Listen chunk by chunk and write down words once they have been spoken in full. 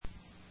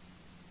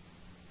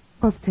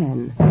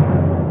+10.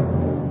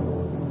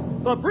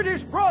 The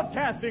British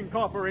Broadcasting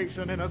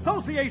Corporation, in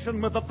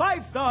association with the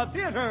Five Star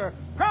Theater,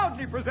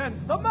 proudly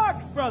presents the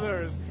Marx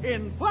Brothers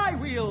in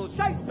Flywheel,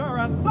 Shyster,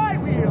 and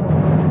Flywheel.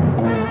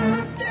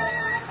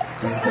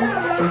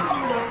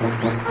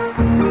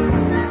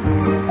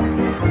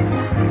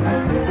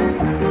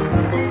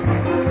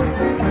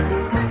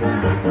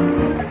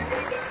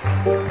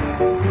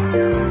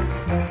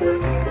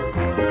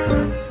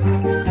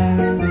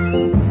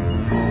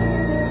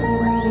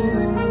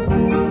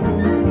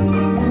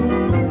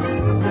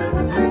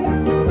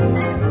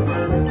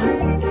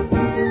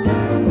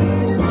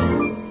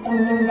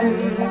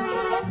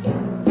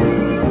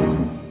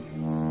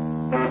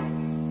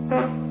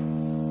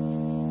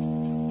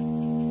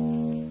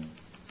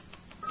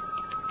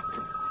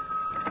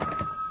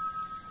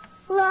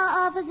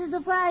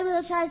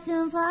 Flywheel, Shyster,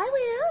 and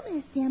Flywheel.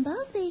 Miss Dimbo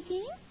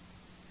speaking.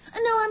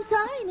 No, I'm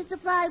sorry, Mr.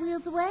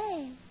 Flywheel's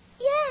away.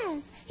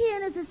 Yes, he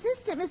and his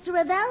assistant, Mr.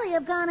 Ravelli,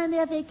 have gone on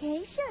their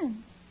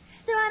vacation.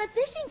 They're on a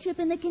fishing trip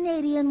in the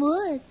Canadian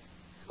woods.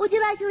 Would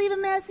you like to leave a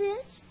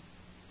message?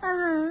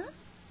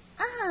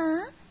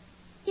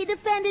 He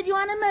defended you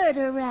on a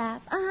murder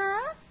rap.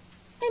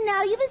 And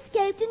now you've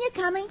escaped and you're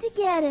coming to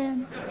get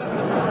him.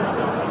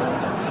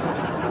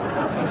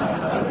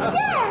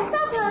 Yes,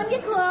 I'll tell him you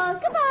called.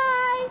 Goodbye.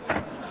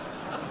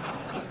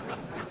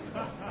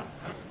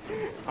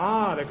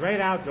 Ah, the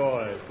great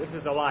outdoors. This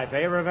is the life,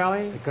 eh,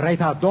 Ravelli? The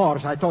great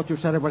outdoors? I thought you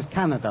said it was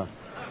Canada.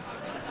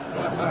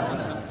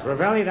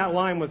 Ravelli, that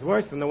line was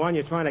worse than the one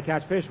you're trying to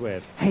catch fish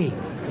with. Hey,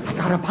 I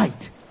got a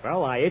bite.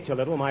 Well, I itch a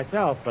little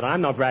myself, but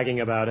I'm not bragging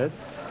about it.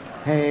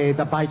 Hey,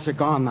 the bites are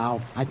gone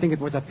now. I think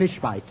it was a fish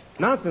bite.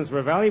 Nonsense,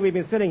 Ravelli. We've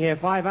been sitting here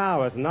 5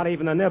 hours and not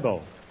even a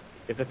nibble.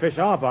 If the fish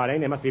are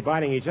biting, they must be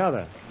biting each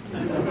other.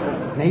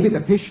 Maybe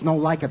the fish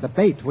don't like the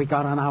bait we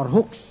got on our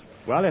hooks.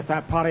 Well, if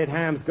that potted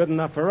ham's good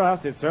enough for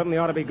us, it certainly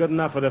ought to be good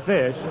enough for the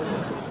fish.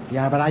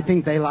 Yeah, but I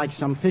think they like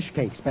some fish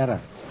cakes better.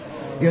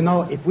 You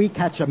know, if we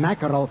catch a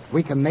mackerel,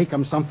 we can make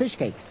them some fish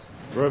cakes.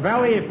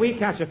 Ravelli, if we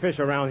catch a fish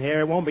around here,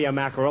 it won't be a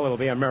mackerel, it'll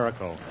be a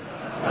miracle.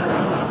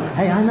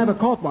 Hey, I never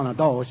caught one of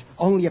those.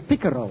 Only a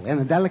pickerel in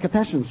a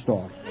delicatessen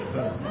store.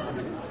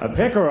 A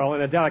pickerel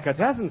in a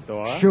delicatessen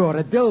store? Sure,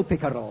 a dill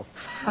pickerel.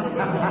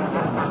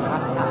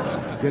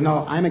 You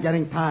know, I'm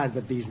getting tired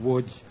with these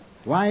woods.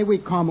 Why we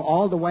come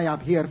all the way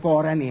up here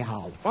for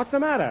anyhow? What's the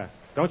matter?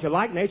 Don't you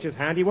like nature's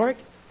handiwork?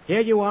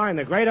 Here you are in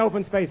the great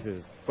open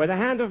spaces, where the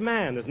hand of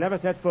man has never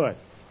set foot.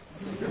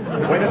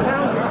 Where the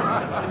sounds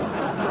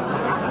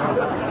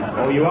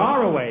Oh, you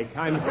are awake.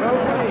 I'm so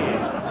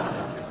pleased.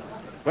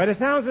 Where the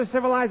sounds of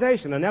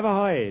civilization are never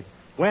heard.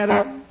 Where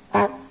the...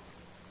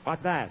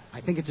 What's that?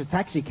 I think it's a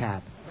taxi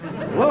cab.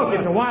 Look,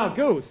 it's a wild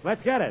goose.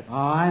 Let's get it. Oh,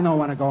 I don't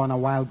want to go on a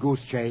wild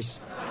goose chase.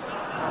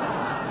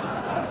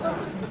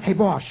 Hey,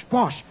 Bosch,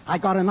 I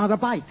got another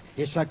bite.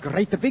 It's a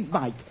great big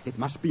bite. It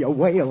must be a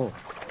whale.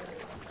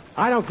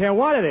 I don't care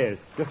what it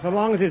is, just so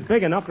long as it's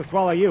big enough to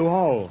swallow you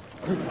whole.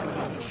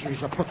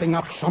 She's putting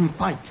up some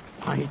fight.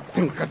 I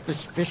think that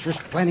this fish is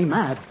plenty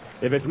mad.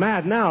 If it's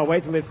mad now,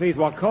 wait till it sees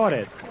what caught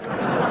it.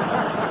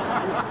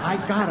 I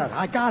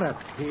got it.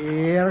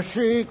 Here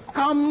she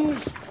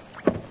comes.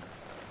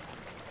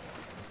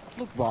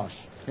 Look,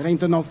 Boss, it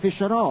ain't no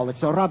fish at all.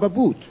 It's a rubber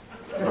boot.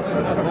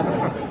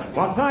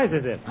 What size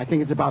is it? I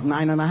think it's about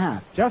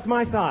 9.5. Just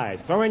my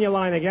size. Throw in your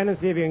line again and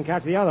see if you can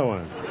catch the other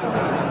one.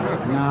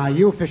 Nah,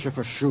 you fish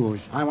for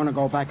shoes. I want to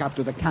go back up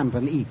to the camp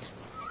and eat.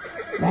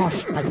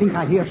 Boss, I think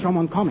I hear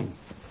someone coming.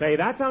 Say,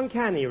 that's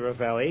uncanny,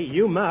 Ravelli.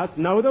 You must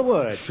know the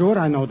woods. Sure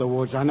I know the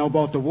woods. I know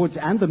both the woods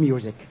and the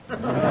music.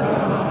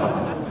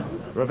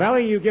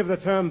 Ravelli, you give the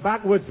term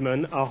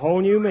backwoodsman a whole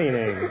new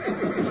meaning.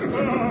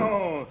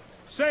 Oh,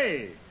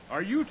 say,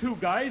 are you two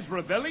guys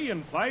Ravelli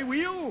and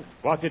Flywheel?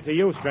 What's it to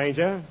you,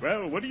 stranger?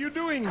 Well, what are you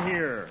doing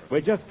here?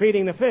 We're just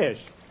feeding the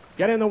fish.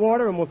 Get in the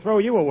water and we'll throw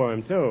you a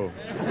worm, too.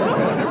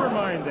 Oh, never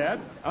mind that.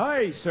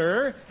 I,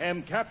 sir,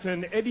 am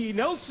Captain Eddie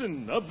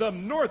Nelson of the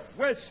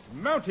Northwest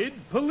Mounted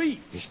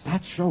Police. Is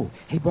that so?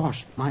 Hey,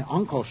 boss, my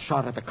uncle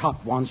shot at a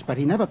cop once, but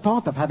he never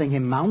thought of having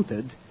him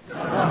mounted.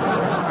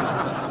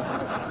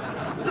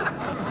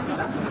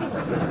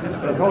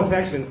 This whole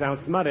section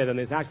sounds smuttier than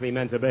it's actually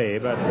meant to be,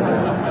 but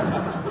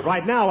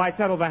right now I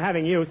settle for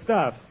having you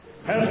stuffed.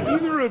 Have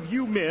either of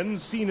you men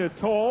seen a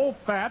tall,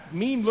 fat,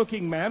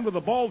 mean-looking man with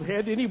a bald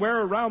head anywhere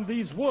around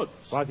these woods?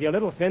 Was he a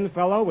little thin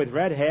fellow with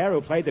red hair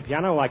who played the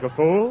piano like a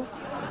fool?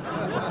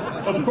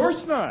 Of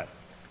course not.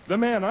 The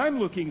man I'm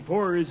looking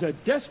for is a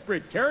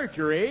desperate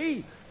character,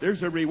 eh?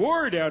 There's a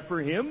reward out for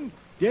him,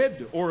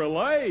 dead or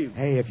alive.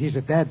 Hey, if he's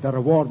dead, the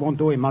reward won't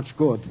do him much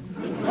good.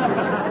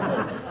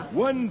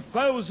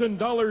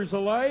 $1,000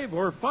 alive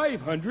or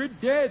 $500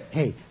 dead.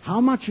 Hey, how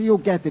much do you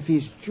get if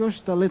he's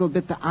just a little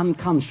bit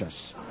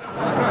unconscious?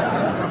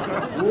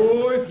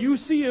 Oh, if you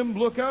see him,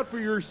 look out for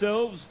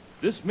yourselves.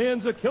 This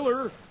man's a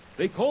killer.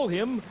 They call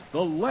him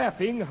the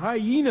Laughing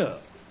Hyena.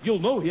 You'll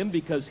know him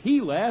because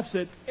he laughs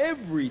at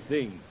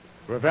everything.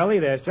 Ravelli,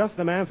 there's just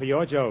the man for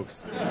your jokes.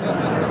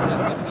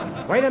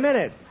 Wait a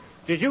minute.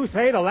 Did you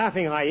say the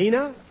Laughing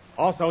Hyena?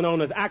 also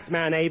known as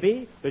Axeman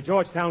A.B., the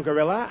Georgetown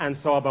Gorilla, and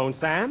Sawbone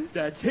Sam.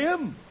 That's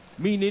him.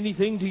 Mean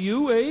anything to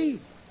you, eh?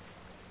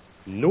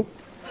 Nope.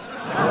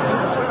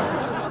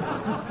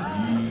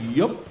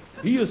 Yup.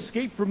 He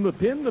escaped from the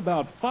pen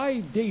about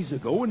 5 days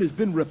ago and has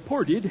been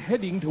reported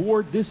heading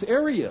toward this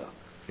area.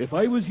 If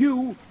I was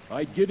you,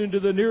 I'd get into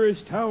the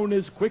nearest town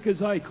as quick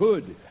as I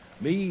could.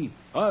 Me,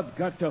 I've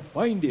got to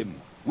find him.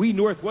 We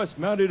Northwest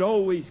Mounted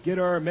always get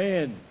our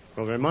man.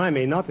 Well, remind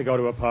me not to go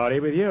to a party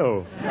with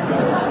you.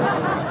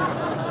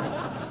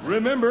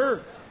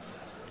 Remember,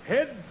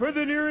 head for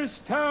the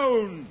nearest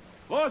town.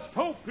 Lost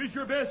Hope is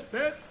your best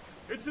bet.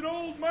 It's an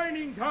old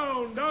mining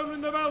town down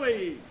in the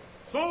valley.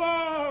 So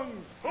long!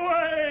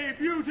 Away,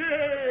 beauty!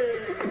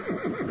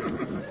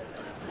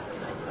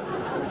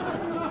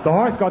 The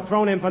horse got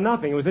thrown in for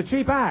nothing. It was a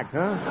cheap act,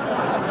 huh?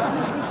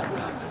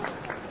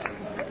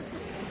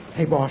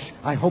 Hey, boss,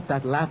 I hope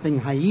that Laughing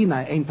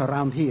Hyena ain't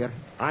around here.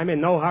 I'm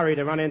in no hurry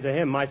to run into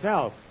him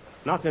myself.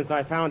 Not since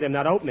I found him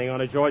that opening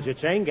on a Georgia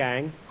chain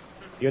gang.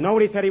 You know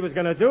what he said he was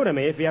going to do to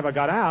me if he ever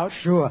got out?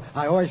 Sure.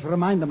 I always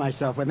remind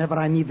myself whenever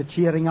I need the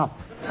cheering up.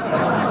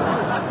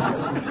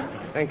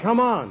 Then come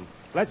on.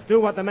 Let's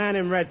do what the man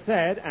in red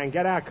said and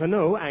get our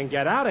canoe and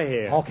get out of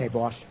here. Okay,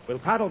 boss. We'll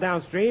paddle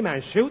downstream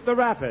and shoot the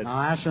rapids. No,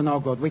 that's no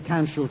good. We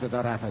can't shoot at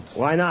the rapids.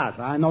 Why not?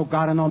 I no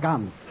got no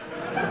gun.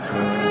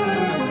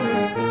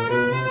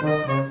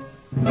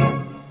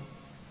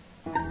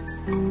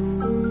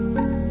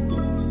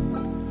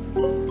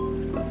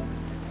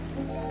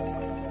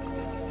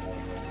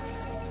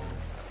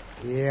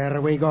 Here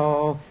we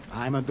go.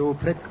 I'm a do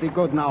pretty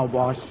good now,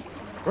 boss.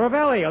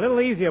 Ravelli, a little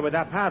easier with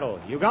that paddle.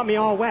 You got me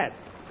all wet.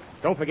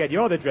 Don't forget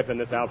you're the drip in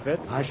this outfit.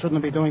 I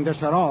shouldn't be doing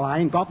this at all. I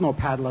ain't got no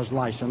paddler's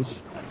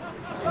license.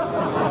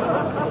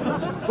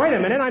 Wait a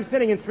minute, I'm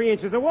sitting in 3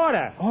 inches of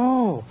water.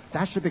 Oh,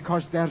 that's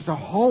because there's a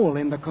hole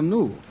in the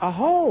canoe. A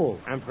hole?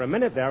 And for a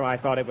minute there, I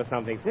thought it was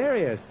something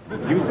serious.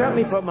 You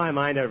certainly put my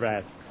mind at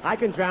rest. I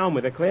can drown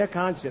with a clear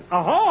conscience.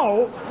 A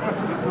hole?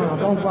 No,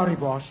 don't worry,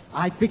 boss.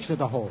 I fixed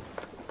the hole.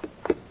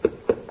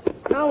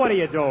 Now what are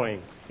you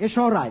doing? It's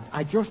all right.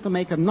 I just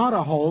make another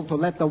hole to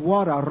let the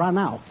water run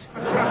out.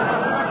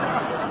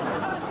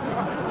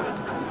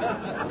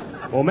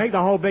 Well, make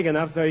the hole big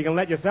enough so you can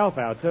let yourself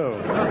out, too.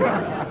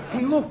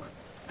 Hey, look.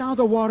 Now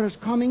the water's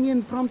coming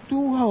in from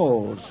 2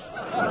 holes.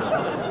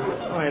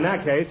 Well, in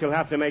that case, you'll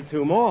have to make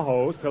 2 more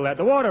holes to let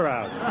the water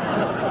out.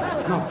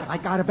 No, I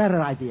got a better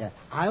idea.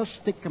 I'll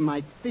stick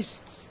my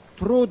fists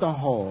through the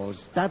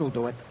holes. That'll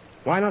do it.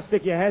 Why not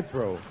stick your head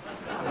through?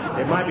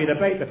 It might be the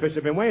bait the fish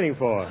have been waiting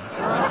for.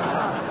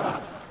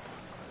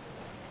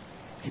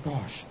 Hey,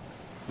 boss.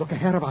 Look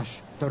ahead of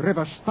us. The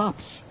river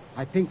stops.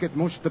 I think it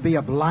must be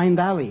a blind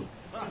alley.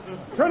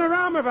 Turn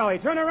around, Ravelli.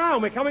 Turn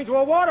around. We're coming to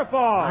a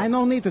waterfall. I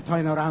no need to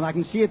turn around. I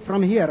can see it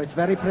from here. It's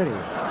very pretty.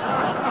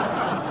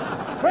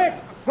 Quick,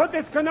 put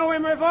this canoe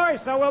in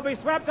reverse so we'll be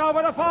swept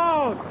over the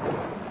falls.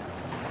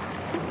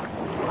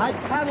 I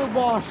paddle,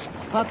 boss,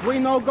 but we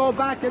no go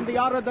back in the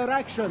other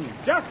direction.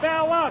 Just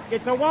our luck.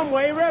 It's a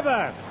one-way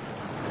river.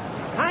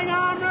 Hang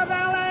on,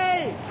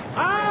 Ravelli!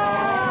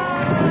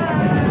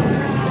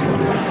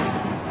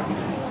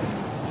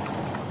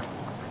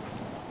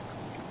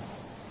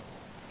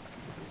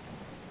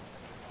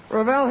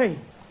 Ravelli!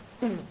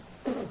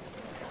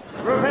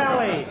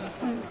 Ravelli!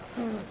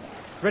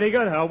 Pretty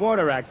good, huh?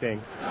 Water acting.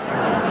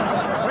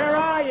 Where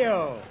are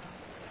you?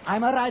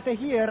 I'm right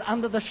here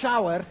under the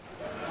shower.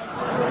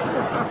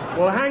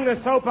 Well, hang the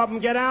soap up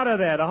and get out of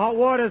there. The hot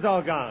water's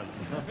all gone.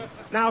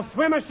 Now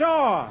swim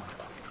ashore.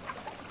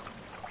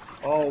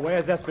 Oh,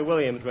 where's Esther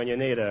Williams when you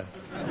need her?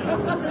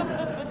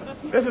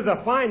 This is a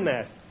fine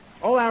mess.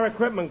 All our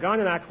equipment gone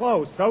and our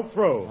clothes soaked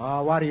through.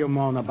 Oh, what do you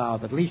moan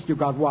about? At least you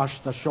got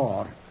washed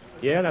ashore.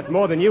 Yeah, that's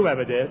more than you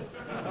ever did.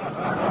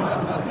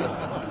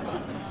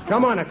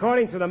 Come on,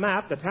 according to the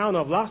map, the town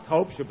of Lost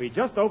Hope should be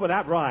just over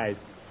that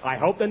rise. I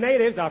hope the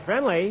natives are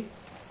friendly.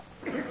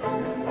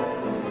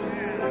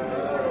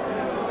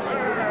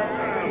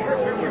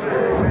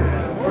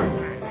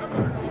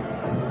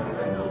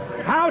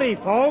 Howdy,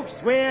 folks.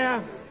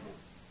 We're...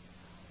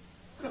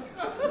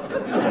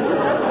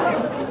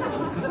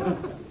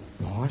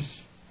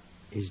 Boss,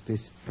 is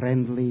this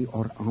friendly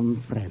or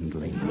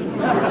unfriendly?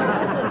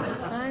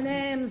 My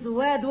name's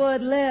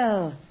Wedwood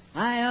Lil.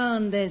 I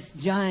own this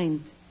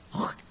joint.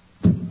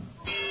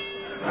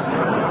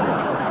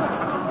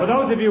 For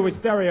those of you with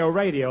stereo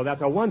radio,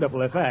 that's a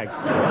wonderful effect.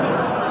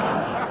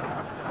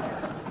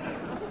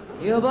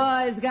 You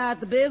boys got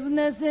the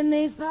business in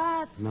these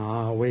parts?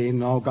 No, we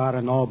no got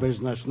no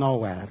business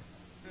nowhere.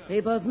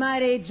 People's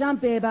mighty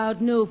jumpy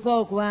about new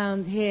folk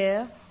round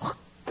here.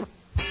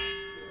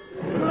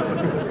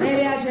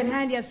 Maybe I should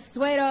hand you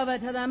straight over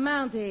to the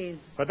Mounties.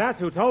 But that's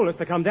who told us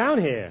to come down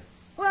here.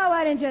 Well,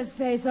 why didn't you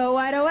say so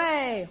right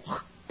away?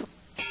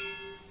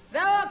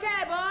 They're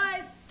okay,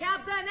 boys.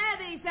 Captain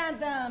Eddie sent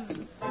them.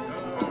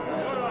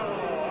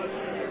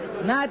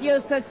 Not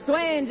used to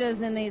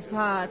strangers in these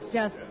parts,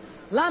 just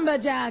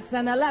lumberjacks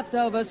and the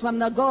leftovers from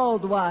the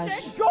gold rush.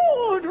 That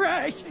gold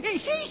rush!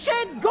 She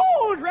said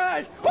gold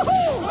rush!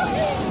 Woohoo!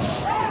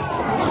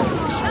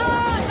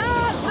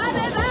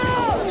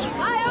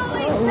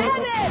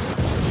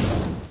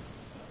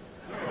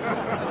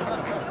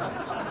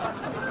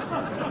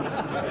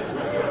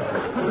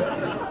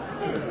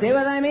 See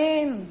what I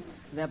mean?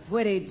 They're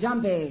pretty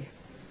jumpy.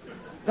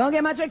 Don't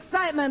get much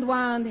excitement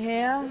wound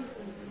here.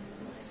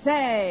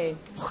 Say,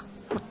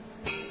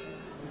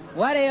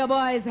 what do you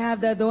boys have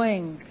to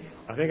drink?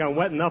 I think I'm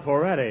wetting up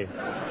already.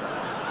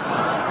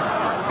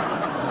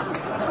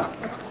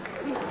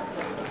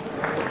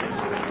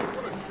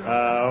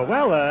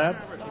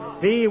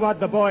 See what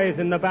the boys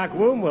in the back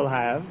room will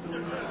have.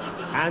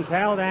 And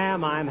tell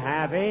them I'm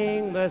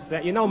having the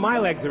same. You know, my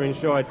legs are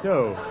insured,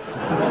 too.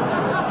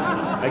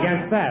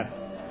 Against theft.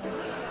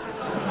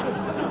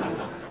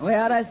 We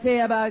ought to see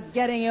about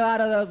getting you out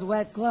of those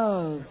wet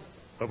clothes.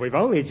 But we've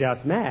only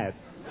just met.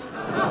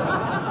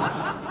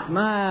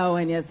 Smile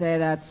when you say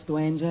that,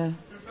 stranger.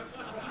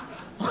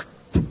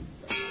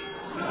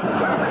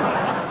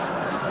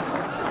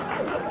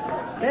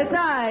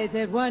 Besides,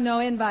 it weren't no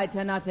invite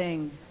to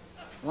nothing.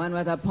 One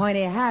with a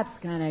pointy hat's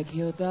kind of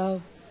cute,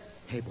 though.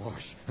 Hey,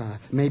 boss,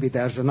 maybe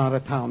there's another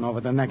town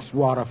over the next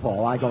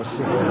waterfall. I go see.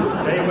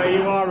 Stay where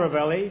you are,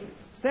 Ravelli.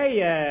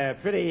 Say,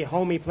 pretty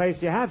homey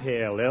place you have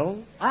here,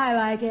 Lil. I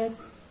like it.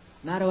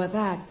 Matter of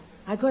fact,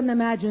 I couldn't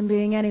imagine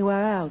being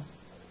anywhere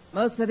else.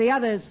 Most of the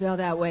others feel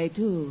that way,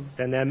 too.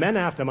 Then they're men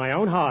after my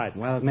own heart.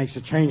 Well, it makes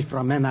a change for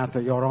a man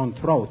after your own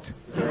throat.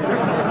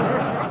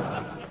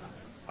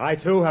 I,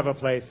 too, have a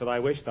place that I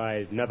wished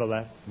I'd never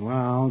left.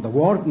 Well, the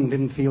warden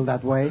didn't feel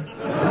that way.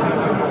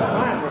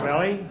 Quiet,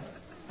 Ravelli.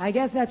 I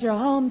guess that's your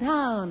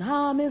hometown,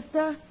 huh,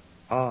 mister?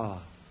 Ah,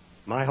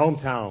 my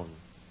hometown.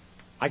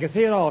 I can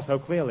see it all so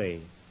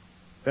clearly.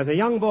 There's a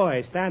young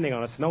boy standing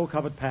on a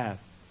snow-covered path.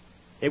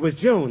 It was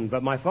June,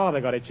 but my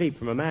father got it cheap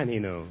from a man he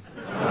knew.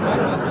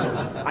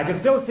 I can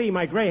still see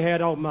my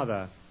gray-haired old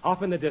mother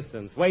off in the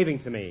distance, waving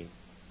to me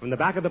from the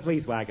back of the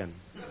police wagon.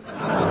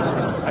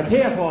 A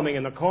tear forming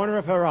in the corner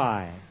of her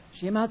eye.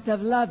 She must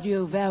have loved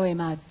you very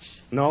much.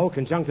 No,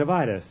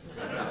 conjunctivitis.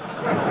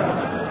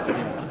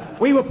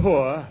 We were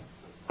poor,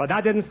 but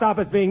that didn't stop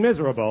us being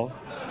miserable.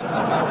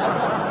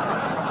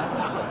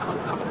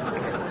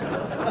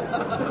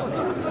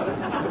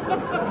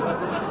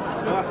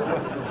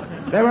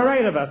 There were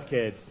 8 of us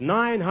kids,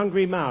 9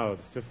 hungry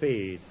mouths to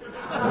feed.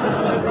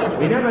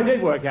 We never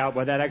did work out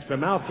where that extra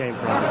mouth came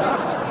from.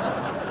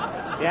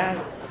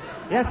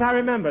 Yes, I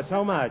remember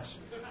so much.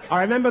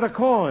 I remember the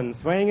corn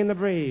swaying in the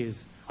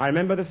breeze. I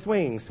remember the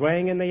swing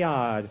swaying in the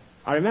yard.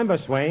 I remember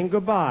swaying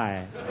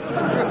goodbye.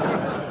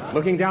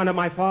 Looking down at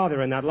my father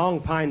in that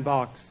long pine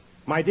box,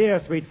 my dear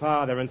sweet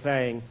father, and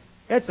saying,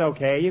 "It's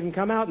okay, you can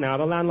come out now,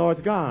 the landlord's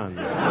gone."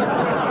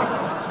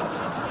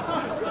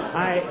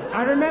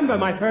 I remember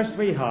my first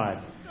sweetheart.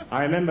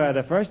 I remember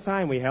the first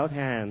time we held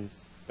hands,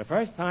 the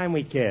first time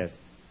we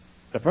kissed,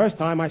 the first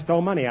time I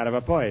stole money out of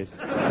her purse.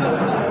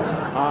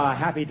 Ah,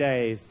 happy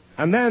days.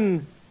 And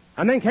then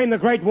came the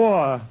Great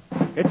War.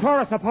 It tore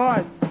us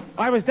apart.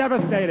 I was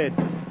devastated.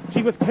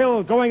 She was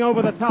killed going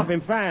over the top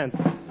in France.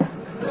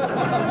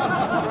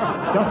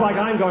 Just like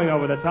I'm going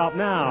over the top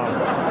now.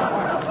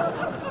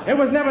 It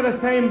was never the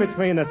same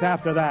between us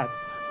after that.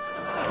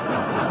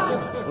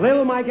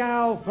 Lil, my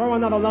gal, throw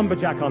another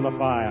lumberjack on the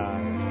fire,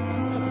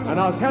 and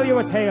I'll tell you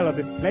a tale of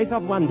this place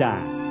of wonder.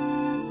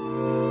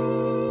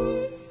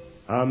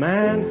 A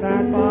man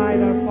sat by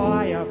the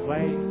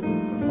fireplace.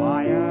 The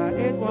fire,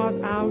 it was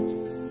out.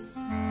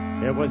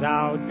 It was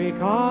out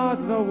because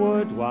the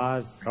wood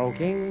was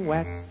soaking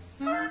wet.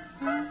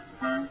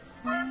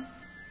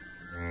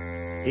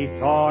 He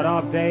thought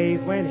of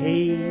days when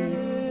he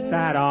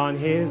sat on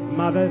his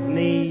mother's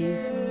knee,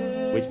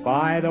 which,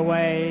 by the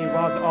way,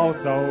 was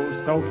also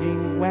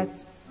soaking wet.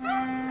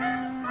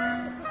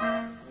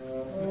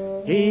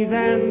 He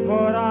then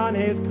put on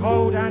his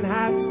coat and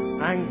hat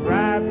and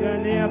grabbed a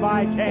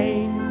nearby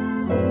cane,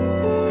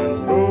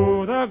 and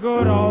through the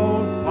good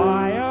old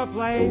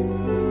fireplace,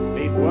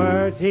 these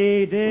words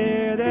he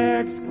did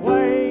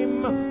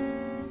exclaim.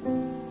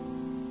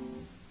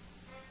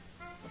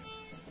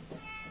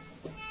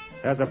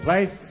 There's a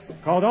place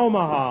called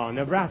Omaha,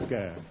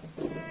 Nebraska,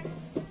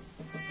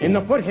 in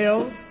the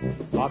foothills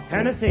of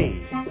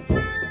Tennessee.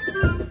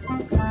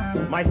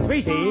 My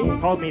sweetie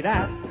told me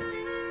that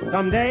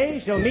someday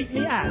she'll meet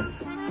me at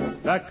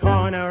the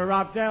corner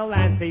of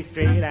Delancey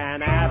Street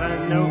and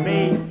Avenue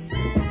B.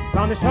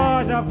 From the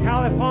shores of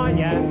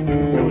California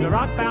to the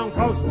rock-bound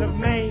coast of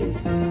Maine,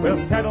 we'll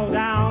settle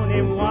down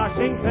in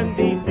Washington,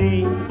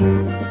 D.C.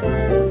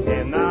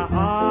 In the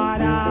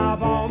heart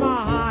of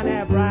Omaha,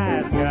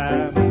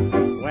 Nebraska,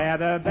 where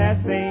the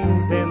best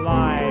things in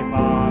life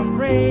are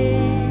free.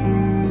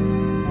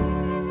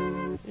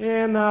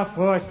 In the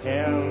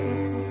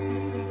foothills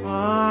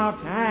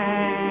of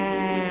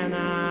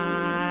Tennessee.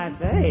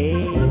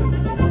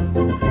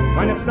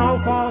 When the snow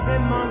falls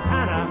in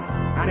Montana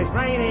and it's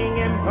raining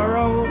in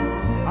Peru,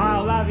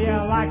 I'll love you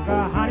like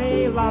the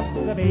honey loves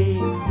the bee.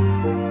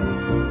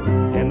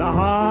 In the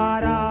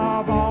heart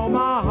of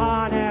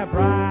Omaha,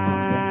 Nebraska,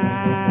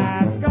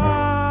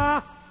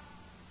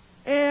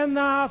 in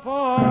the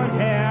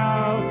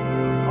foothills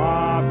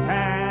of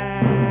Tennessee.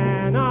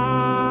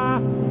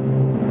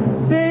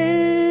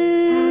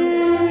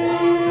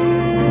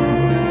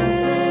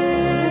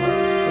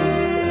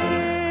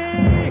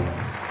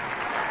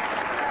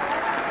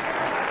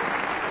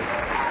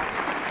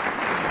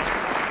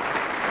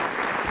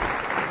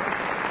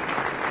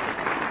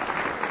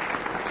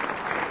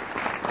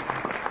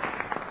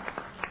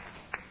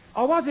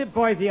 Or was it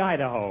Boise,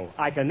 Idaho?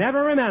 I can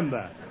never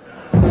remember.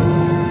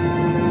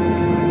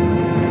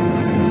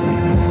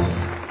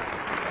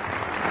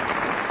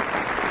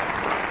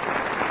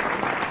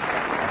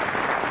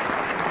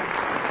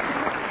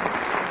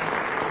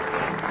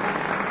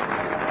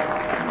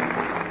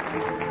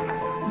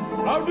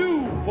 How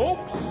do,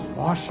 folks?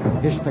 Boss,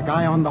 it's the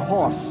guy on the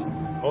horse.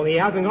 Only he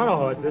hasn't got a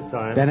horse this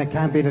time. Then it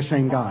can't be the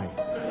same guy.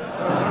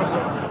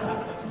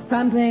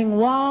 Something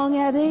wrong,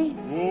 Eddie?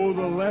 Oh,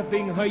 the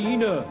Laughing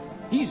Hyena.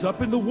 He's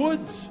up in the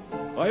woods.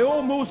 I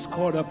almost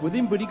caught up with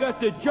him, but he got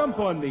the jump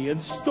on me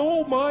and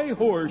stole my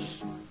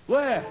horse.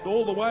 Laughed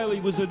all the while he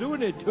was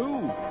a-doing it,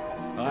 too.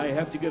 I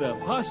have to get a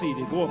posse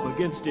to go up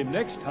against him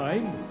next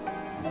time.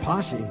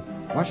 Posse?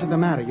 What's the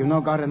matter? You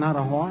no got another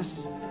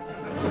horse?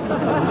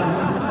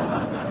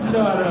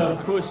 Not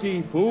a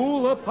pussy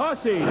fool, a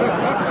posse.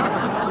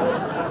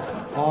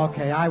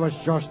 Okay, I was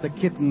just a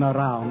kitten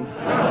around.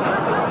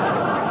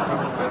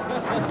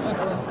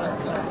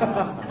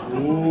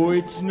 Oh,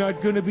 it's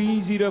not going to be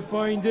easy to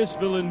find this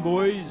villain,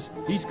 boys.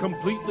 He's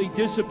completely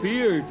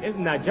disappeared.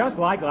 Isn't that just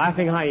like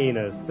Laughing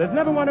Hyenas? There's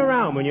never one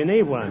around when you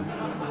need one.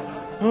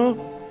 Huh?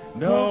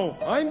 No,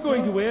 I'm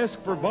going to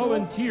ask for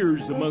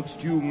volunteers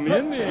amongst you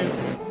men and...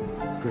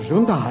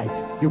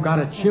 Gesundheit. You got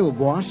a chill,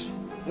 boss?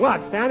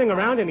 What, standing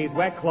around in these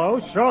wet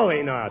clothes?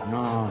 Surely not.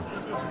 No.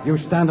 You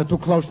stand too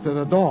close to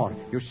the door.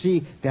 You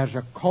see, there's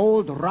a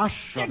cold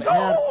rush of air.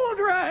 Gold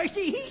rush!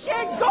 He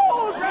said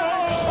gold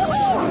rush!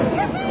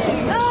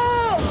 No!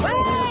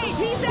 Wait!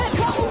 He said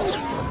gold!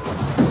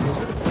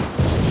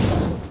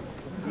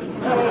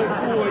 Oh,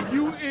 boy,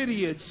 you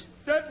idiots.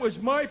 That was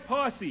my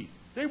posse.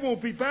 They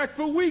won't be back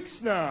for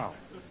weeks now.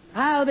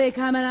 I'll be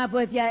coming up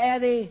with you,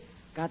 Eddie.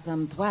 Got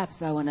some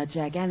thwaps I want to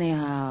check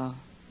anyhow.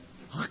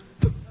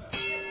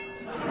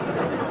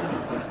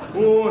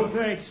 Oh,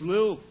 thanks,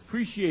 Lil.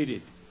 Appreciate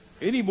it.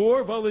 Any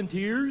more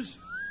volunteers?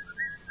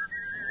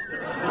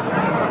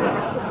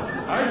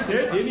 I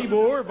said any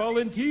more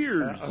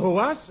volunteers. Who,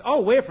 us?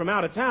 Oh, we're from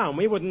out of town.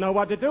 We wouldn't know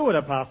what to do with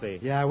a posse.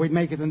 Yeah, we'd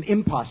make it an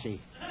imposse.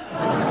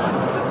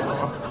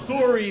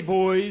 Sorry,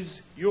 boys.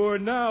 You're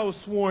now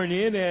sworn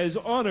in as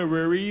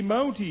honorary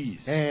Mounties.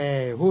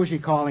 Hey, who's he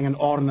calling an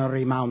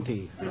ordinary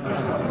Mountie?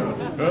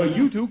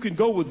 You two can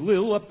go with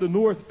Lil up the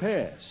North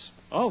Pass.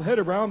 I'll head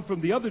around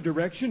from the other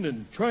direction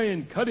and try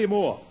and cut him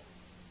off.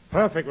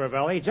 Perfect,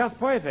 Ravelli. Just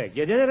perfect.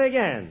 You did it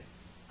again.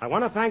 I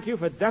want to thank you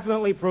for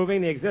definitely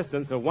proving the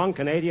existence of one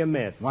Canadian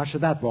myth. What's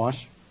that,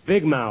 boss?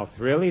 Big Mouth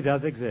really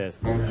does exist.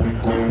 All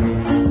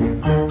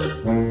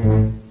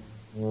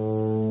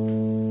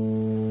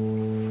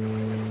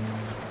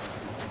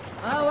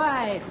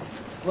right.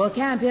 We'll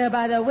camp here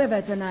by the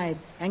river tonight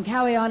and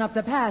carry on up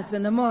the pass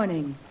in the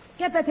morning.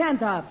 Get the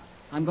tent up.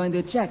 I'm going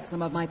to check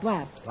some of my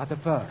thwaps. What the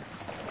fur?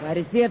 Try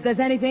to see if there's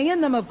anything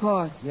in them, of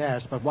course.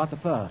 Yes, but what the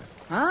fur?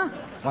 Huh?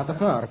 What the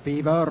fur?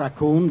 Beaver,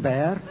 raccoon,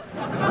 bear?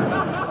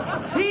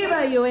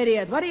 Beaver, you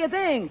idiot. What do you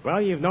think?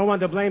 Well, you've no one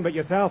to blame but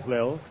yourself,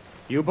 Lil.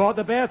 You bought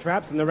the bear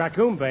traps and the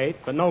raccoon bait,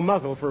 but no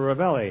muzzle for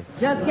Ravelli.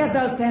 Just get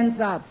those tents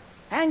up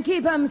and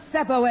keep them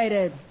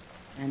separated.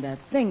 And to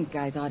think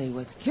I thought he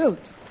was cute.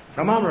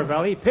 Come on,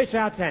 Ravelli. Pitch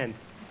our tent.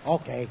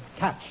 Okay,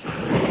 catch.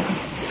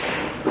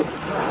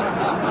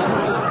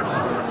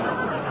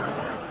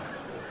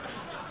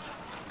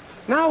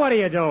 Now what are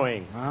you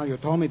doing? Well, you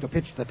told me to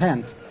pitch the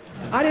tent.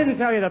 I didn't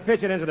tell you to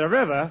pitch it into the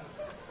river.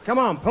 Come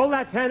on, pull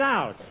that tent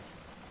out.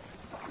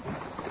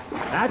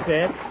 That's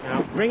it.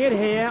 Now bring it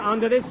here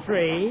under this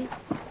tree.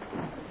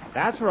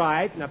 That's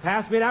right. Now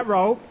pass me that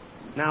rope.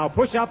 Now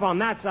push up on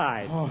that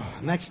side. Oh,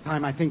 next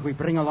time I think we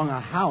bring along a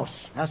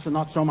house. That's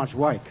not so much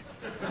work.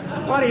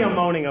 What are you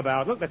moaning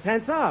about? Look, the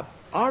tent's up.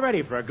 All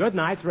ready for a good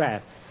night's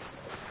rest.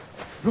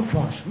 Look,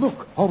 boss,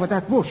 look. Over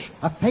that bush.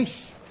 A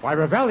face. Why,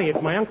 Ravelli,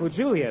 it's my Uncle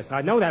Julius.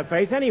 I'd know that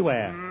face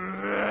anywhere.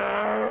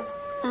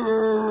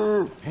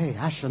 Hey,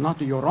 that's not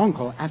your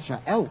uncle. That's an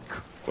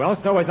elk. Well,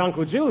 so is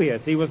Uncle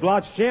Julius. He was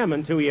lodge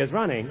chairman 2 years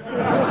running.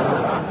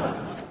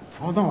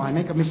 Oh, no, I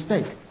make a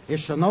mistake.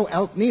 It's no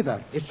elk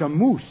neither. It's a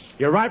moose.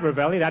 You're right,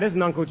 Ravelli. That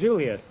isn't Uncle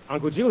Julius.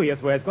 Uncle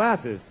Julius wears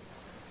glasses.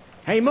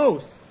 Hey,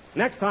 Moose,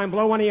 next time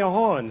blow one of your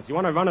horns. You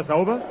want to run us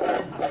over?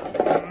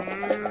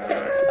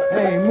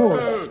 Hey,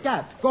 moose,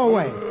 scat, go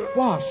away.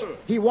 Boss,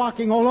 he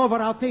walking all over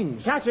our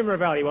things. Catch him,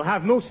 Ravelli. We'll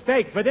have moose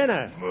steak for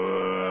dinner.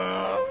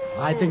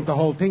 I think the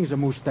whole thing's a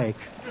moose steak.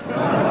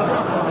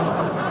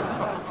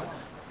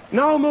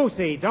 No,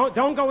 Moosey.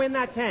 Don't go in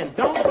that tent.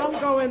 Don't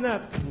go in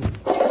the...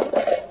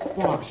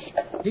 Boss,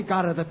 he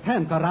got the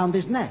tent around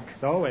his neck.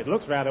 So it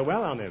looks rather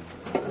well on him.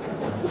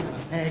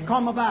 Hey,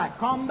 come back.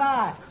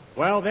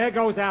 Well, there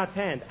goes our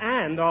tent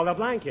and all the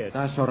blankets.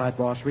 That's all right,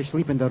 boss. We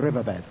sleep in the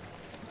riverbed.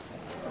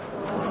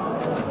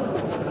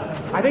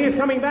 I think it's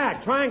coming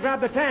back. Try and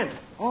grab the tent.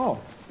 Oh,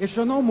 it's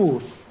a no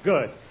moose.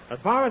 Good.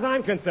 As far as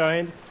I'm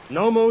concerned,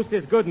 no moose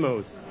is good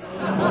moose.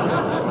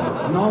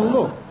 No,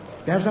 look.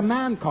 There's a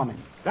man coming.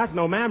 That's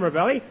no man,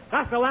 Ravelli.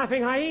 That's the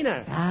Laughing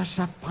Hyena. That's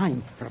a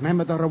fine.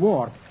 Remember the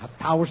reward.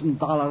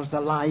 $1,000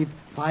 alive,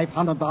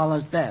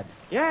 $500 dead.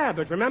 Yeah,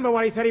 but remember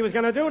what he said he was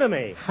going to do to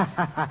me.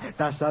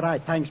 That's all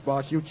right. Thanks,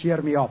 boss. You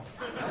cheer me up.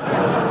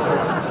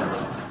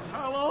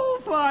 Hello,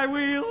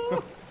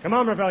 Flywheel. Come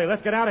on, Ravelli,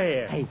 let's get out of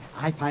here. Hey,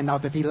 I find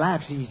out if he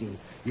laughs easy.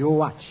 You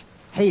watch.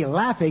 Hey,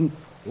 laughing,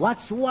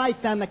 what's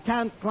white and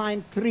can't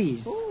climb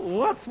trees? Oh,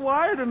 what's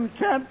white and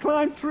can't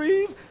climb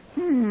trees?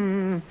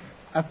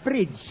 A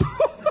fridge. Shall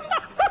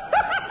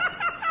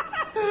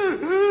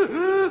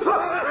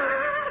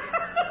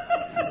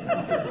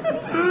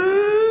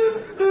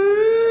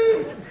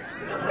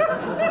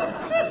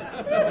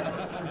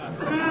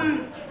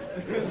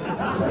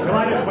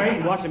I just wait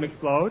and watch him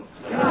explode?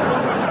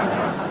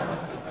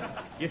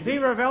 You see,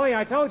 Ravelli,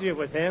 I told you it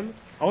was him.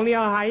 Only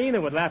a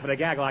hyena would laugh at a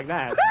gag like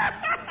that.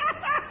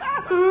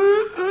 That's a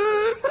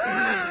good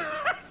one.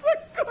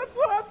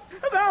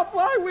 Now,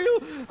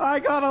 Flywheel, I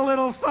got a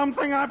little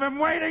something I've been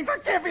waiting to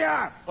give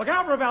you. Look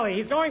out, Ravelli,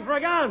 he's going for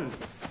a gun.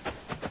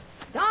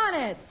 Darn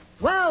it!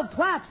 12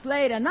 twaps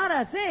later, not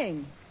a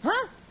thing.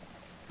 Huh?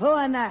 Who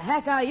in the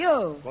heck are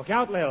you? Look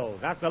out, Lil.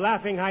 That's the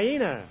Laughing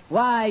Hyena.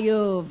 Why,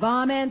 you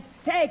varmint,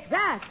 take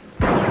that!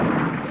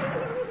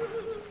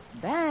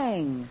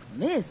 Bang!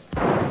 Miss.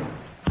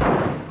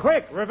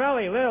 Quick,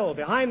 Ravelli, Lil,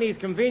 behind these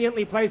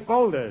conveniently placed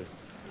boulders.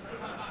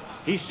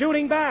 He's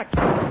shooting back.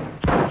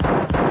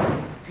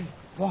 Hey,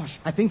 boss,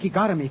 I think he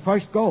got him. He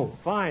first go.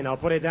 Fine, I'll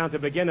put it down to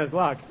beginner's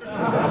luck.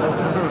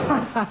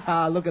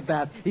 Look at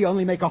that. He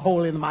only make a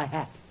hole in my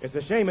hat. It's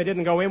a shame it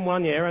didn't go in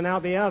one ear and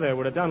out the other. It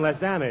would have done less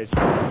damage.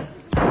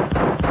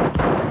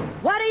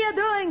 What are you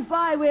doing,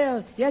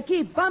 Flywheel? You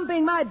keep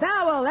bumping my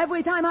barrel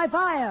every time I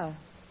fire.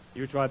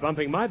 You try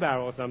bumping my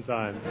barrel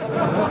sometime.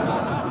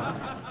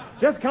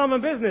 Just common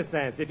business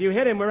sense. If you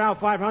hit him, we're out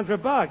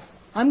 $500.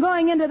 I'm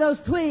going into those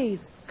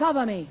trees.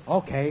 Cover me.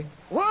 Okay.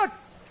 What?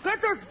 Get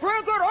this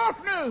trinket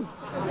off me!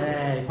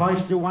 Hey,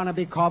 first you want to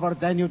be covered,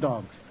 then you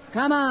don't.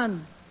 Come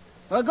on.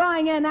 We're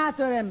going in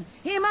after him.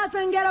 He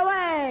mustn't get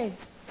away.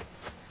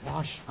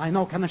 Boss, I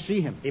know. Can I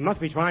see him? He must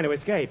be trying to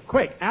escape.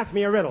 Quick, ask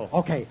me a riddle.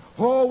 Okay.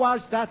 Who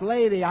was that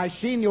lady I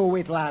seen you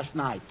with last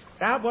night?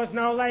 That was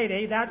no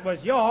lady. That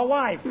was your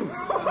wife. There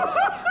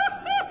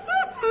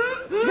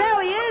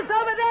he is,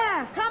 over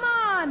there. Come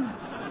on.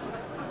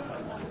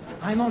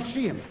 I don't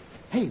see him.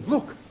 Hey,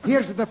 look.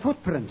 Here's the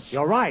footprints.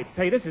 You're right.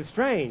 Say, this is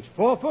strange.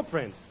 4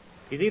 footprints.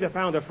 He's either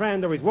found a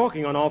friend or he's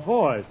walking on all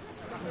fours.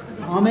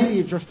 Or maybe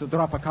it's just to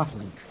drop a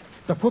cufflink.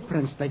 The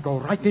footprints, they go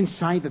right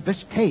inside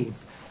this cave.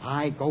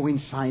 I go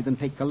inside and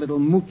take a little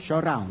mooch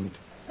around.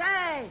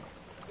 Say,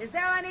 is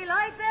there any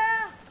light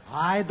there?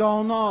 I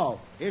don't know.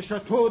 It's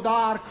too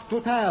dark to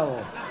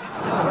tell.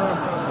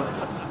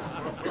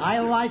 I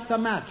light the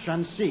match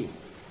and see.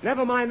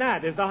 Never mind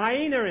that. There's the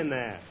hyena in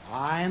there.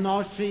 I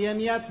no see him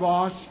yet,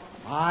 boss.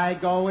 I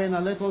go in a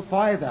little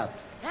further.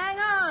 Hang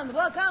on,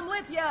 we'll come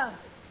with you.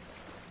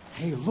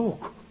 Hey,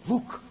 look.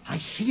 I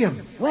see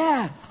him.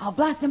 Where? I'll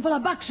blast him full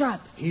of buckshot.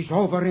 He's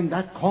over in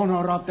that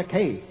corner of the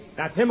cave.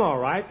 That's him, all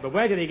right. But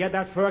where did he get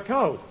that fur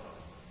coat?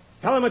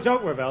 Tell him a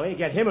joke, Ravelli.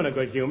 Get him in a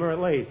good humor, at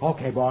least.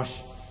 Okay,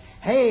 boss.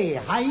 Hey,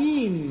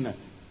 hyena.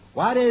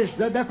 What is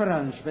the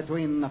difference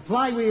between the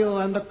flywheel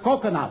and the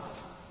coconut?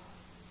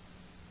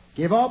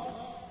 Give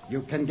up?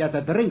 You can get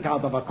a drink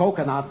out of a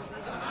coconut.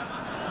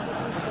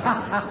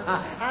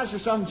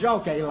 That's some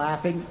joke, eh,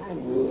 laughing?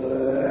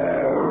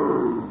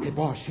 Hey,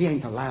 boss, he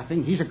ain't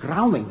a-laughing. He's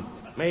a-growling.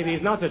 Maybe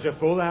he's not such a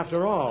fool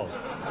after all.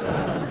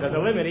 There's a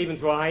limit even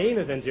to a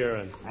hyena's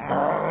endurance.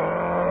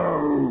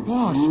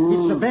 Boss,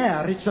 it's a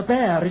bear.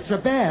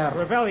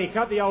 Ravelli,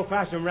 cut the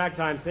old-fashioned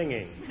ragtime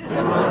singing.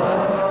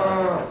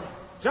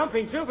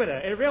 Jumping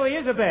Jupiter, it really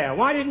is a bear.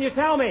 Why didn't you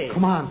tell me?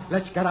 Come on,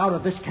 let's get out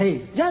of this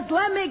cave. Just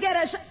let me get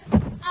a shot.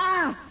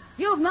 Ah!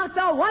 You've knocked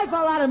the rifle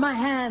out of my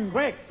hand.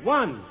 Quick,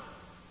 one.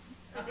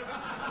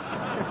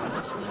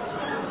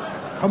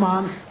 Come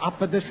on,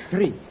 up at this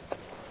tree.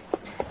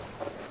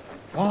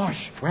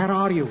 Boss, where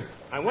are you?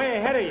 I'm way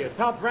ahead of you,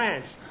 top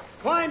branch.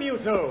 Climb, you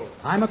two.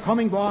 I'm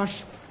a-coming,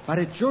 boss, but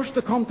it just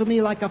to come to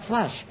me like a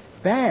flash.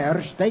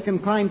 Bears, they can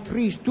climb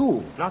trees,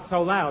 too. Not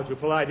so loud, you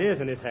pull ideas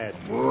in his head.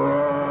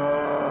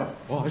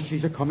 Boss,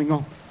 he's a-coming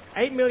up.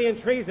 8 million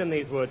trees in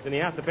these woods, and he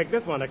has to pick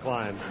this one to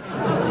climb.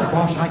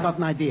 Boss, I got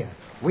an idea.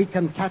 We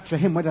can catch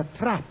him with a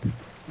trap.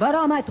 But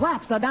all my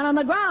twaps are down on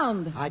the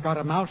ground. I got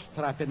a mouse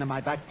trap in my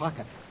back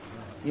pocket.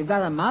 You've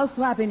got a mouse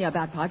trap in your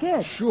back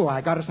pocket? Sure,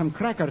 I got some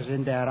crackers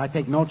in there. I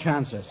take no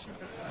chances.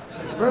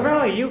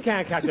 Ravelli, you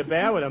can't catch a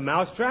bear with a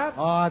mousetrap.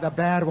 Oh, the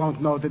bear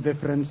won't know the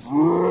difference.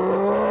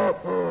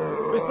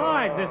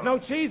 Besides, there's no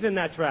cheese in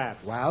that trap.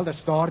 Well, the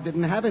store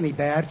didn't have any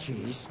bear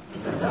cheese.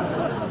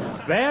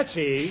 Bear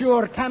cheese?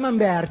 Sure,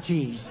 camembert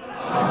cheese.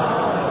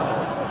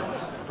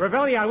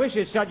 Ravelli, I wish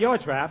you'd shut your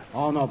trap.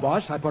 Oh, no,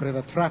 boss. I put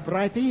a trap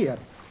right here.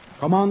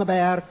 Come on, the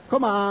bear.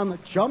 Come on.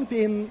 Jump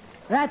in.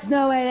 That's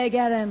no way to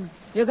get him.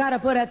 You gotta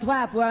put a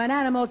trap where an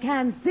animal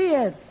can't see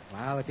it.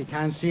 Well, if he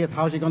can't see it,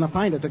 how's he gonna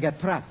find it to get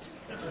trapped?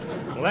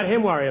 Let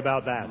him worry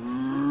about that.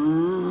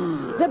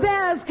 The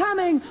bear's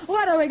coming.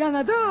 What are we going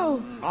to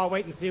do? I'll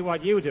wait and see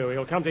what you do.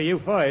 He'll come to you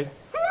first.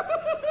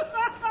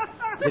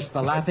 It's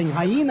the Laughing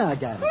Hyena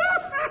again.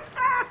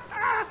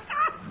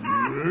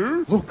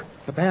 Look,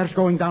 the bear's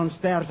going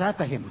downstairs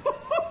after him.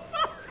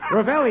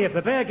 Ravelli, if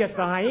the bear gets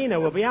the hyena,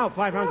 we'll be out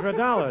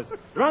 $500.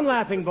 Run,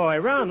 laughing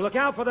boy, run. Look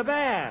out for the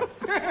bear.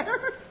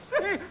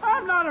 See,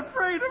 I'm not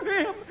afraid of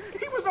him.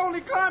 He was only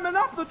climbing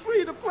up the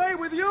tree to play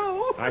with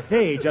you. I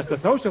see, just a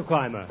social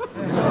climber.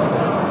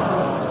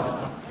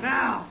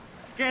 Now,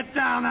 get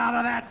down out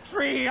of that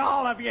tree,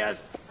 all of you.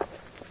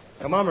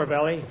 Come on,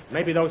 Ravelli.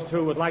 Maybe those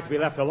two would like to be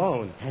left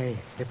alone. Hey,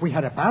 if we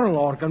had a barrel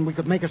organ, we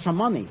could make us some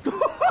money. That's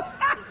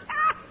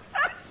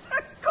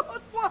a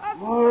good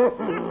one.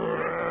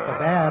 The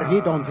bear,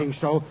 he don't think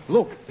so.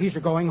 Look, he's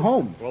going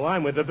home. Well,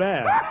 I'm with the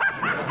bear.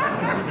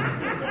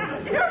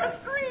 You're a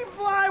scream,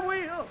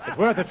 Flywheel. It's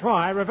worth a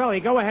try.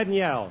 Ravelli, go ahead and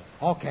yell.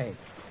 Okay.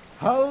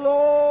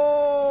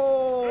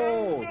 Hello!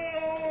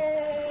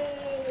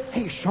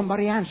 Hey,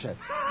 somebody answered.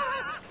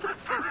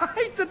 I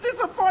hate to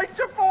disappoint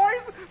you,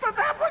 boys, but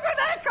that was an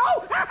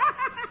echo.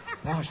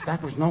 Boss,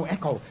 that was no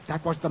echo.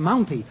 That was the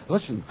Mountie.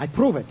 Listen, I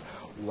prove it.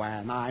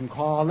 When I'm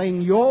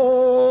calling you...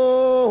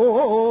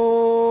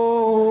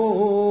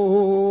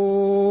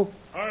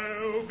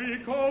 I'll be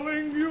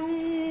calling you.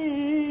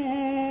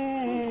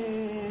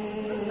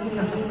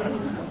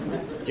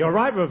 You're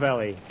right,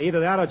 Ravelli. Either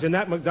that or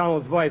Jeanette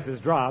MacDonald's voice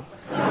has dropped.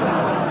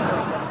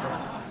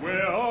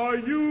 Where are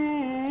you?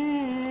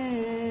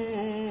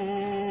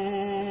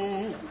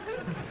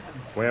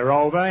 We're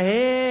over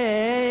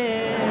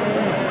here.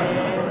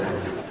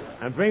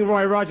 And bring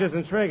Roy Rogers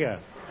and Trigger.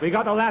 We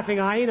got the Laughing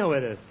Hyena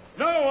with us.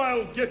 Now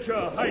I'll get you,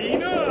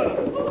 hyena.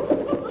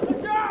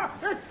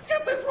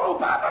 Get this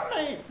rope out of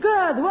me.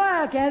 Good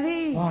work,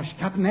 Eddie. Boss,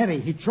 Captain Eddie,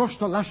 he just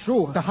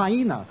lassoed the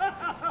hyena.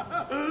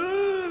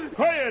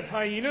 Quiet,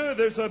 hyena.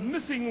 There's a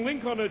missing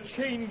link on a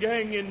chain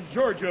gang in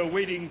Georgia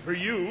waiting for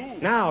you.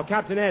 Now,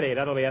 Captain Eddie,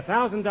 that'll be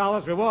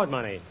 $1,000 reward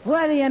money.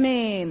 What do you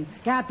mean?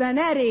 Captain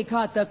Eddie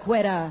caught the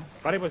quitter.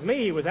 But it was me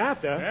he was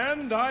after.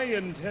 And I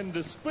intend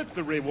to split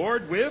the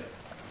reward with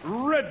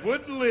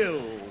Redwood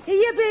Lil.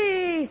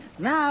 Yippee!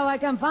 Now I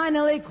can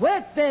finally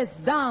quit this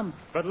dump.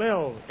 But,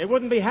 Lil, it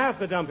wouldn't be half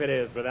the dump it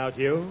is without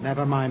you.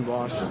 Never mind,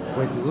 boss.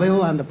 With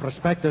Lil and the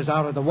prospectors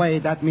out of the way,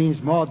 that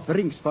means more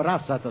drinks for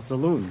us at the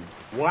saloon.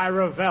 Why,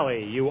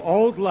 Ravelli, you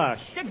old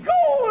lush. It's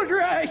gold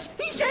rush.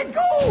 He said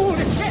gold.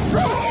 Get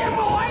through here,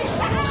 boys.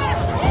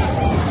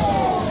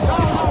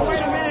 Oh,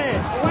 wait a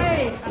minute.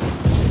 Wait.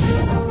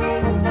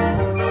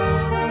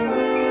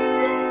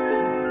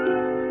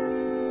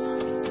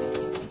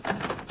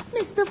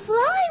 Mr.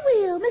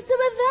 Flywheel, Mr.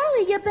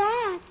 Ravelli, you're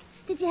back.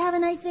 Did you have a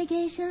nice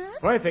vacation?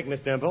 Perfect,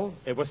 Miss Dimple.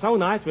 It was so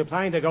nice we're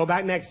planning to go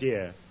back next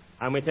year.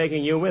 And we're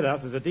taking you with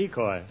us as a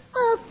decoy.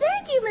 Oh,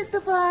 thank you, Mr.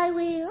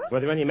 Flywheel. Were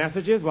there any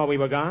messages while we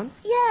were gone?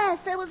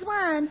 Yes, there was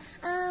one.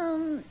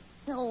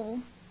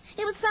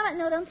 It was from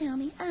no, don't tell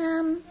me.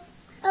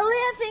 A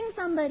laughing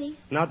somebody.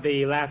 Not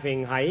the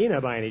Laughing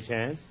Hyena by any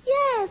chance.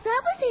 Yes,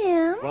 that was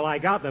him. Well, I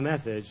got the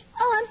message.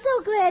 Oh, I'm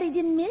so glad he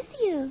didn't miss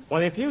you.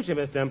 Well, in future,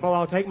 Miss Dimple,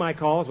 I'll take my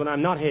calls when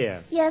I'm not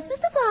here. Yes,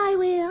 Mr.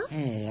 Flywheel.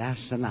 Hey,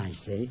 that's so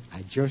nice, eh?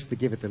 I just to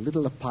give it a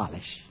little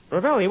polish.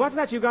 Ravelli, what's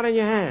that you got in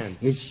your hand?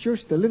 It's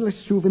just a little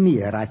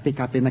souvenir I pick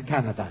up in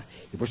Canada.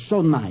 It was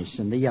so nice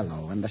and the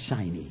yellow and the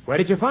shiny. Where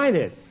did you find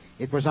it?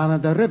 It was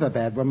on the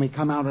riverbed when we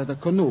come out of the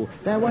canoe.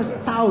 There was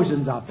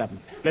thousands of them.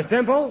 Miss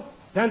Dimple,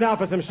 send out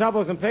for some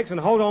shovels and picks and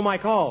hold all my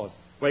calls.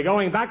 We're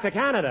going back to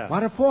Canada.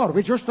 What for?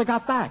 We just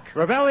got back.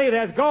 Ravelli,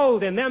 there's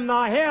gold in them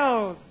thar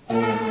hills.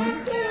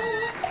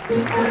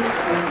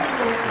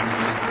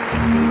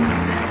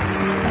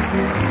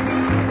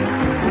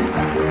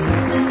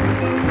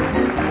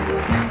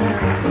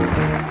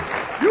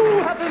 You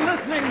have been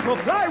listening to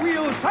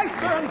Flywheel,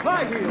 Shyster, and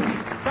Flywheel,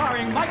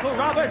 starring Michael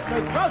Roberts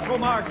as Groucho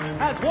Marx,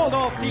 as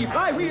Waldorf D.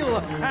 Flywheel,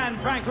 and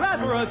Frank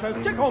Lazarus as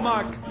Chico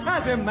Marx,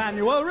 as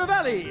Emmanuel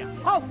Ravelli.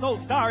 Also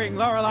starring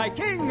Lorelei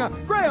King,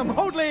 Graham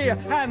Hoadley,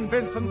 and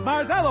Vincent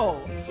Marzello.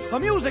 The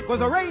music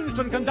was arranged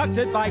and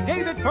conducted by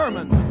David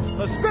Furman.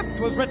 The script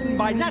was written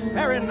by Nat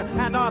Perrin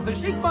and Arthur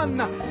Sheikman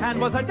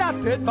and was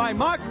adapted by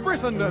Mark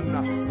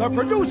Brissenden. The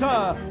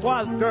producer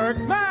was Dirk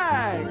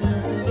Magg.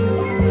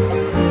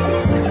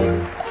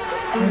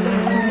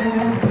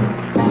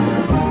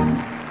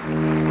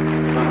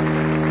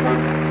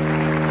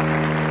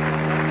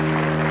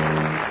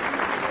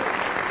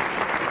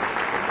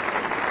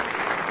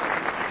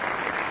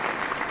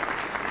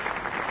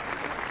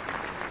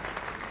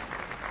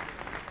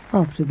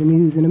 After the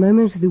news in a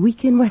moment, the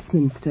week in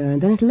Westminster, and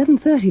then at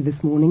 11:30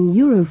 this morning,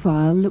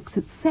 Europhile looks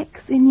at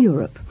sex in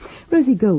Europe. Rosie Gold